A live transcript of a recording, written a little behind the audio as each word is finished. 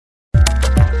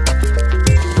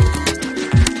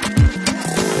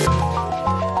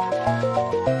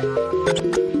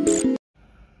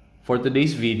For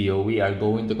today's video, we are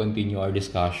going to continue our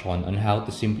discussion on how to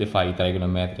simplify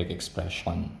trigonometric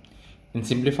expression. In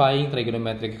simplifying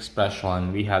trigonometric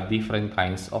expression, we have different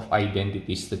kinds of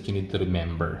identities that you need to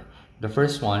remember. The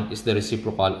first one is the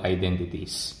reciprocal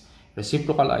identities.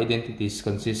 Reciprocal identities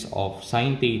consist of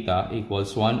sine theta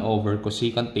equals 1 over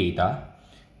cosecant theta,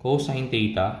 cosine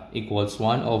theta equals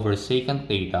 1 over secant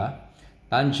theta,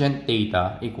 tangent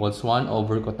theta equals 1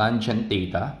 over cotangent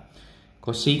theta,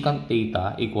 cosecant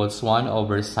theta equals 1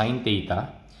 over sine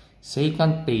theta,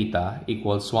 secant theta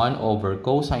equals 1 over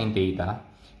cosine theta,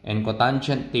 and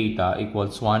cotangent theta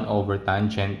equals 1 over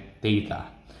tangent theta.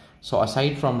 So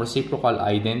aside from reciprocal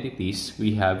identities,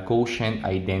 we have quotient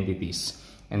identities,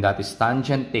 and that is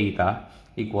tangent theta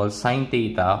equals sine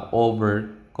theta over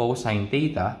cosine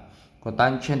theta,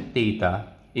 cotangent theta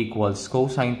equals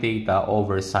cosine theta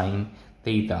over sine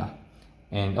theta.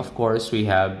 And of course, we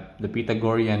have the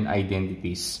Pythagorean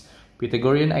identities.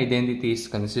 Pythagorean identities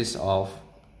consist of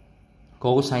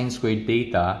cosine squared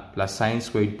theta plus sine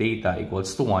squared theta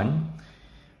equals to 1,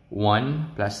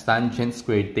 1 plus tangent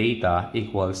squared theta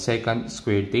equals secant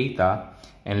squared theta,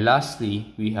 and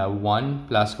lastly, we have 1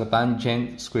 plus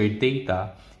cotangent squared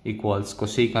theta equals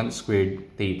cosecant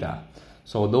squared theta.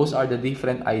 So those are the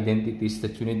different identities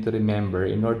that you need to remember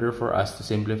in order for us to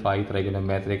simplify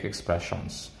trigonometric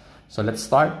expressions. So let's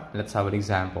start. Let's have an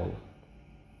example.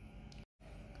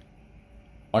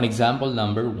 On example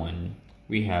number 1,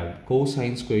 we have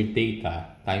cosine squared theta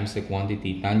times the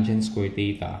quantity tangent squared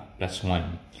theta plus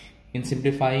 1. In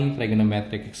simplifying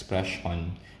trigonometric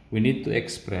expression, we need to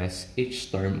express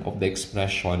each term of the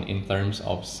expression in terms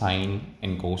of sine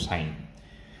and cosine.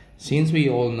 Since we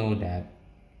all know that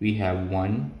we have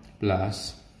 1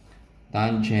 plus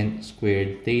tangent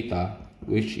squared theta,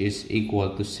 which is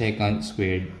equal to secant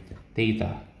squared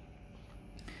theta.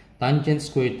 Tangent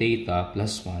squared theta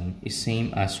plus 1 is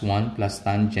same as 1 plus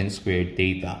tangent squared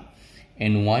theta,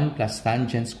 and 1 plus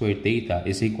tangent squared theta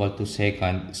is equal to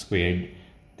secant squared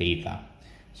theta.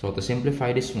 So to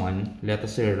simplify this one, let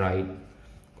us rewrite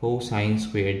cosine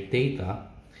squared theta,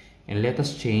 and let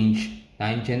us change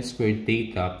tangent squared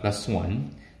theta plus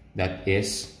 1, that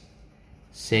is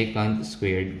secant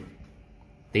squared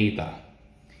theta.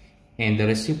 And the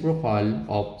reciprocal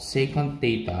of secant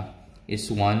theta is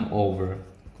 1 over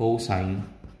cosine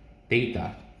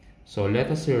theta. So let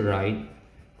us rewrite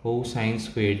cosine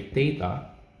squared theta,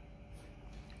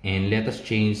 and let us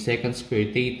change secant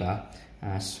squared theta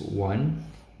as 1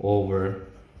 over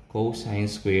cosine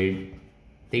squared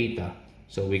theta.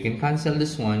 So we can cancel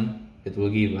this one. It will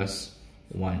give us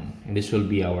 1, and this will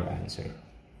be our answer.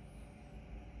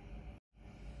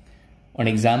 On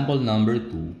example number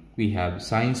 2, we have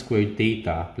sine squared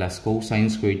theta plus cosine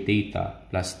squared theta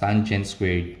plus tangent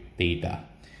squared theta.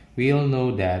 We all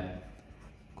know that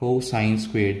cosine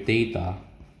squared theta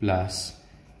plus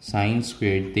sine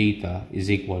squared theta is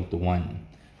equal to 1.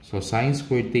 So sine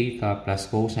squared theta plus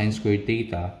cosine squared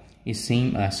theta is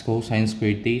same as cosine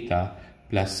squared theta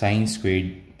plus sine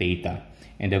squared theta.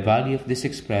 And the value of this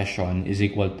expression is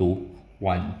equal to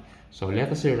 1. So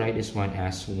let us rewrite this one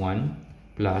as 1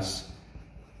 plus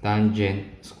tangent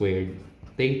squared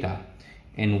theta,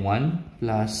 and 1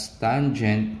 plus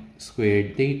tangent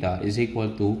squared theta is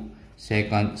equal to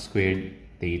secant squared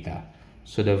theta.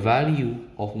 So the value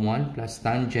of 1 plus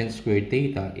tangent squared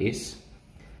theta is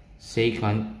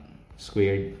secant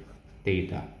squared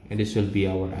theta, and this will be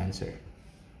our answer.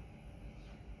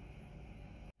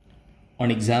 On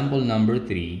example number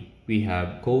 3, we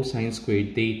have cosine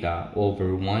squared theta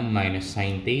over 1 minus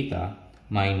sine theta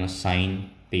minus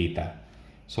sine theta.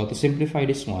 So to simplify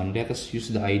this one, let us use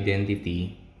the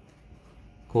identity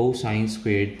cosine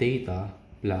squared theta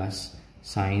plus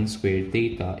sine squared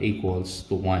theta equals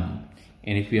to 1.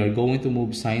 And if we are going to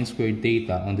move sine squared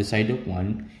theta on the side of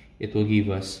 1, it will give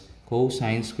us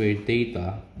cosine squared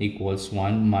theta equals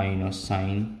 1 minus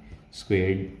sine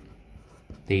squared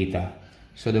theta.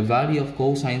 So the value of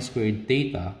cosine squared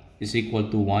theta is equal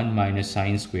to 1 minus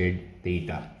sine squared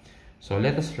theta. So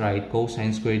let us write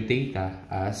cosine squared theta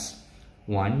as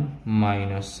 1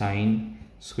 minus sine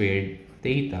squared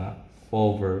theta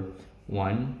over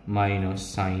 1 minus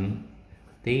sine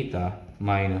theta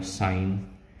minus sine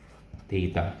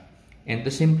theta. And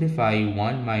to simplify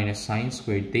 1 minus sine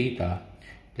squared theta,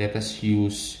 let us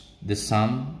use the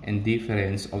sum and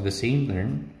difference of the same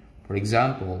term. For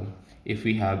example, if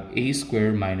we have a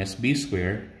squared minus b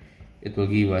squared, it will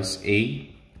give us a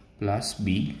plus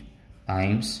b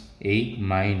times a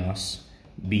minus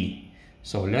b.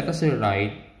 So let us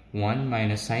rewrite 1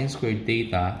 minus sine squared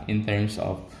theta in terms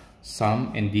of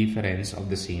sum and difference of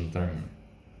the same term.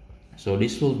 So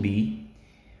this will be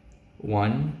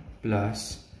 1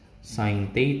 plus sine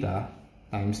theta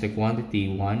times the quantity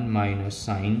 1 minus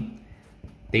sine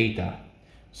theta.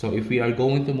 So if we are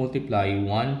going to multiply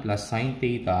 1 plus sine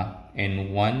theta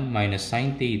and 1 minus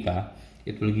sine theta,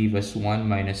 it will give us 1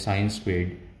 minus sine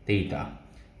squared theta.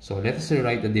 So let us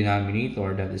rewrite the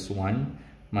denominator, that is 1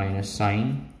 minus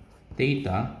sine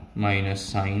theta minus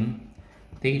sine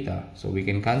theta. So we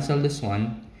can cancel this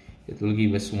one. It will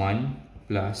give us 1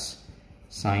 plus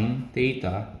sine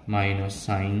theta minus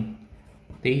sine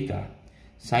theta.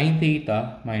 Sine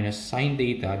theta minus sine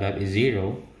theta, that is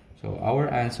 0. So our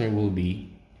answer will be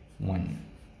 1.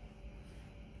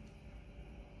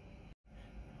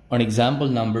 On example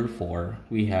number 4,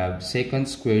 we have secant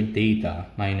squared theta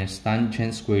minus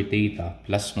tangent squared theta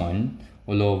plus 1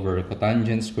 all over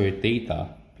cotangent squared theta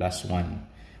plus 1.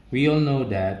 We all know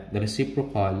that the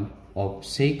reciprocal of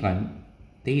secant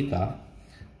theta,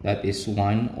 that is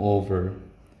 1 over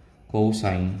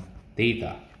cosine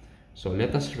theta. So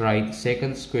let us write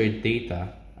secant squared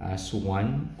theta as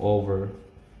 1 over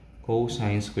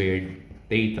cosine squared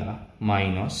theta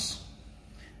minus,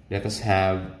 let us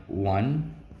have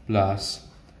 1 plus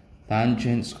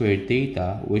tangent squared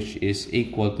theta, which is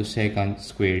equal to secant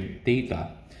squared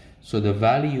theta. So the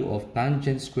value of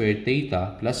tangent squared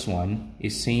theta plus 1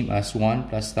 is same as 1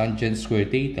 plus tangent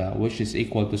squared theta, which is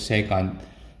equal to secant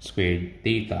squared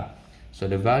theta. So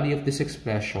the value of this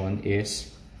expression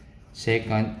is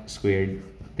secant squared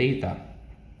theta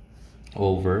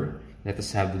over, let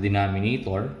us have the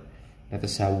denominator, let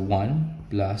us have 1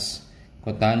 plus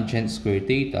cotangent squared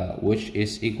theta, which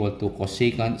is equal to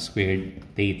cosecant squared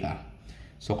theta.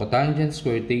 So cotangent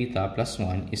squared theta plus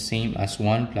 1 is same as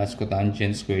 1 plus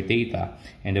cotangent squared theta,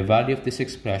 and the value of this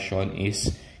expression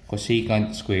is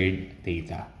cosecant squared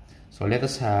theta. So let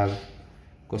us have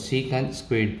cosecant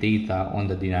squared theta on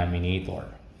the denominator.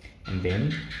 And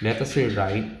then let us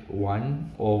rewrite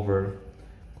 1 over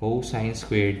cosine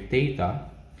squared theta,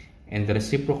 and the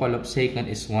reciprocal of secant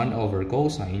is 1 over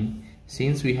cosine.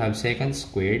 Since we have secant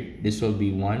squared, this will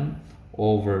be 1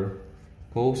 over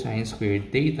cosine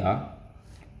squared theta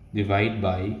divided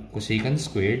by cosecant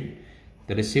squared.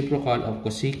 The reciprocal of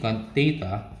cosecant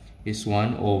theta is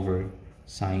 1 over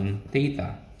sine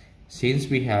theta. Since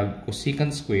we have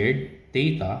cosecant squared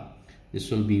theta,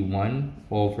 this will be 1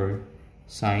 over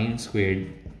sine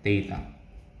squared theta.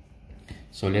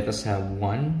 So let us have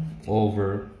 1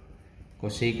 over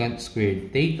cosecant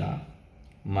squared theta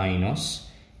minus,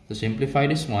 to simplify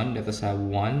this one, let us have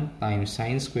 1 times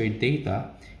sine squared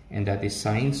theta, and that is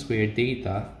sine squared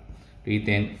theta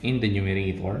written in the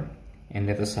numerator. And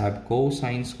let us have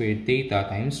cosine squared theta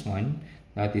times 1,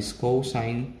 that is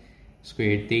cosine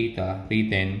squared theta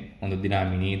written on the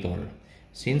denominator.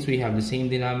 Since we have the same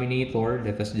denominator,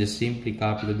 let us just simply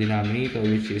copy the denominator,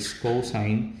 which is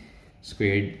cosine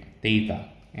squared theta.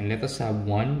 And let us have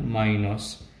 1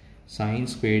 minus sine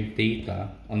squared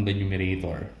theta on the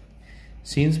numerator.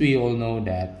 Since we all know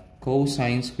that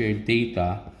cosine squared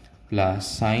theta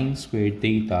plus sine squared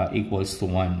theta equals to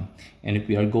 1, and if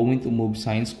we are going to move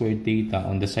sine squared theta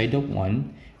on the side of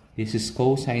 1, this is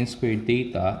cosine squared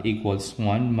theta equals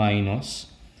 1 minus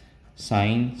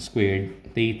sine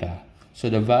squared theta. So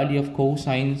the value of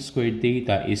cosine squared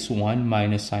theta is 1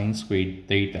 minus sine squared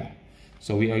theta.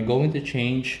 So we are going to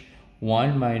change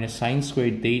 1 minus sine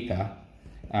squared theta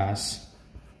as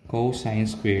cosine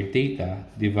squared theta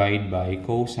divided by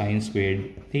cosine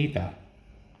squared theta.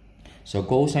 So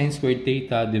cosine squared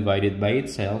theta divided by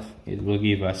itself, it will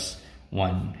give us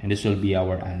 1, and this will be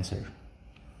our answer.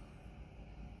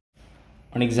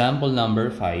 On example number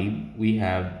 5, we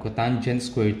have cotangent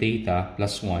squared theta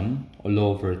plus 1 all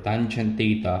over tangent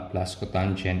theta plus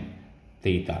cotangent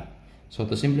theta. So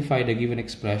to simplify the given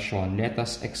expression, let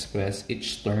us express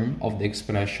each term of the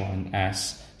expression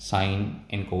as sine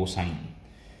and cosine.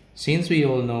 Since we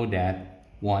all know that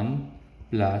 1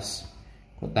 plus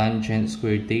cotangent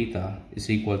squared theta is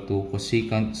equal to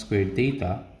cosecant squared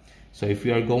theta, so if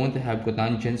we are going to have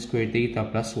cotangent squared theta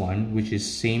plus 1, which is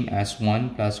same as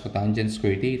 1 plus cotangent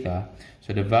squared theta,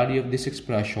 so the value of this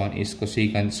expression is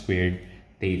cosecant squared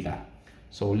theta.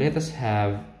 So let us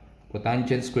have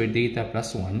cotangent squared theta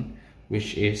plus 1,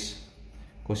 which is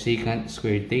cosecant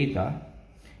squared theta,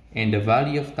 and the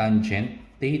value of tangent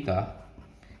theta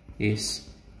is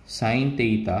sine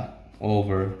theta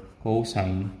over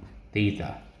cosine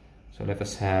theta. So let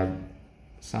us have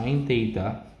sine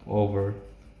theta over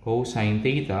cosine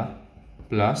theta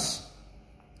plus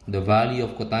the value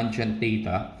of cotangent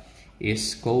theta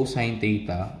is cosine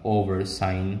theta over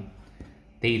sine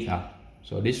theta.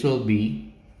 So this will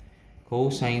be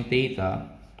cosine theta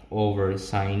over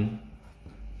sine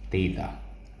theta.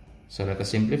 So let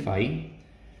us simplify.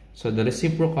 So the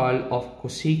reciprocal of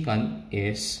cosecant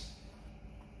is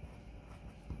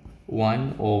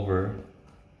 1 over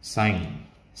sine.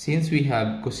 Since we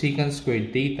have cosecant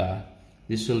squared theta,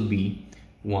 this will be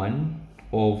 1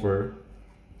 over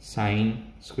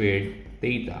sine squared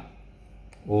theta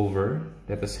over,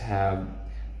 let us have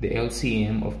the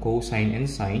LCM of cosine and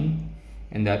sine,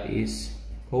 and that is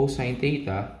cosine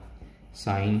theta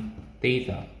sine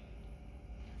theta.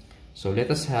 So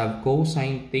let us have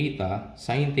cosine theta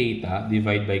sine theta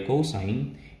divided by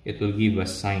cosine. It will give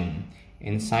us sine,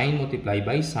 and sine multiplied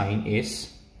by sine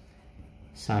is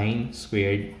sine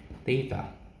squared theta.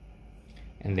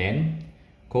 And then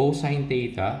cosine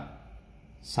theta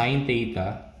sine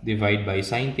theta divided by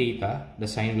sine theta, the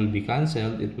sine will be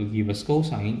cancelled. It will give us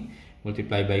cosine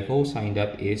multiplied by cosine,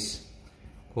 that is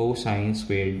cosine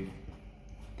squared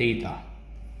theta.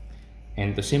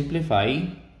 And to simplify,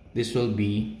 this will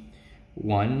be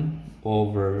 1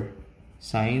 over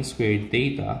sine squared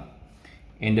theta,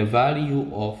 and the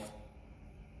value of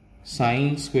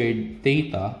sine squared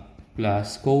theta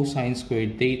plus cosine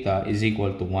squared theta is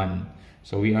equal to 1.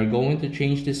 So we are going to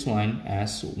change this one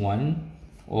as 1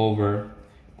 over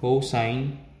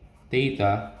cosine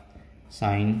theta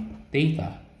sine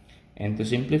theta. And to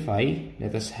simplify,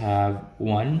 let us have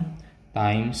 1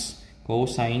 times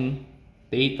cosine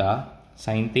theta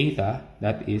sine theta,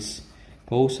 that is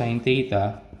cosine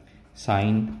theta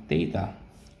sine theta.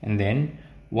 And then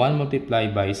 1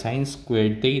 multiplied by sine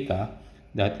squared theta,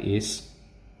 that is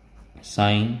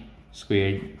sine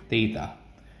squared theta.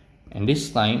 And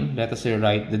this time, let us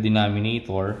rewrite the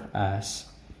denominator as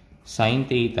sine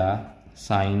theta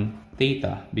sine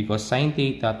theta, because sine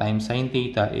theta times sine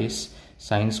theta is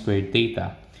sine squared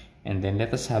theta. And then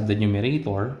let us have the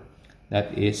numerator,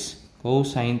 that is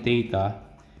cosine theta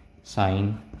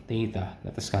sine theta.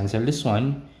 Let us cancel this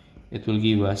one. It will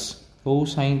give us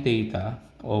cosine theta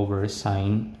over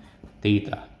sine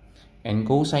theta. And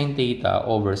cosine theta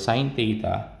over sine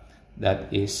theta,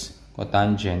 that is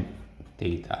cotangent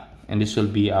theta. And this will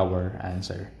be our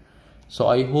answer. So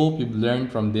I hope you've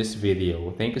learned from this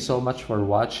video. Thank you so much for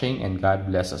watching, and God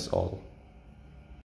bless us all.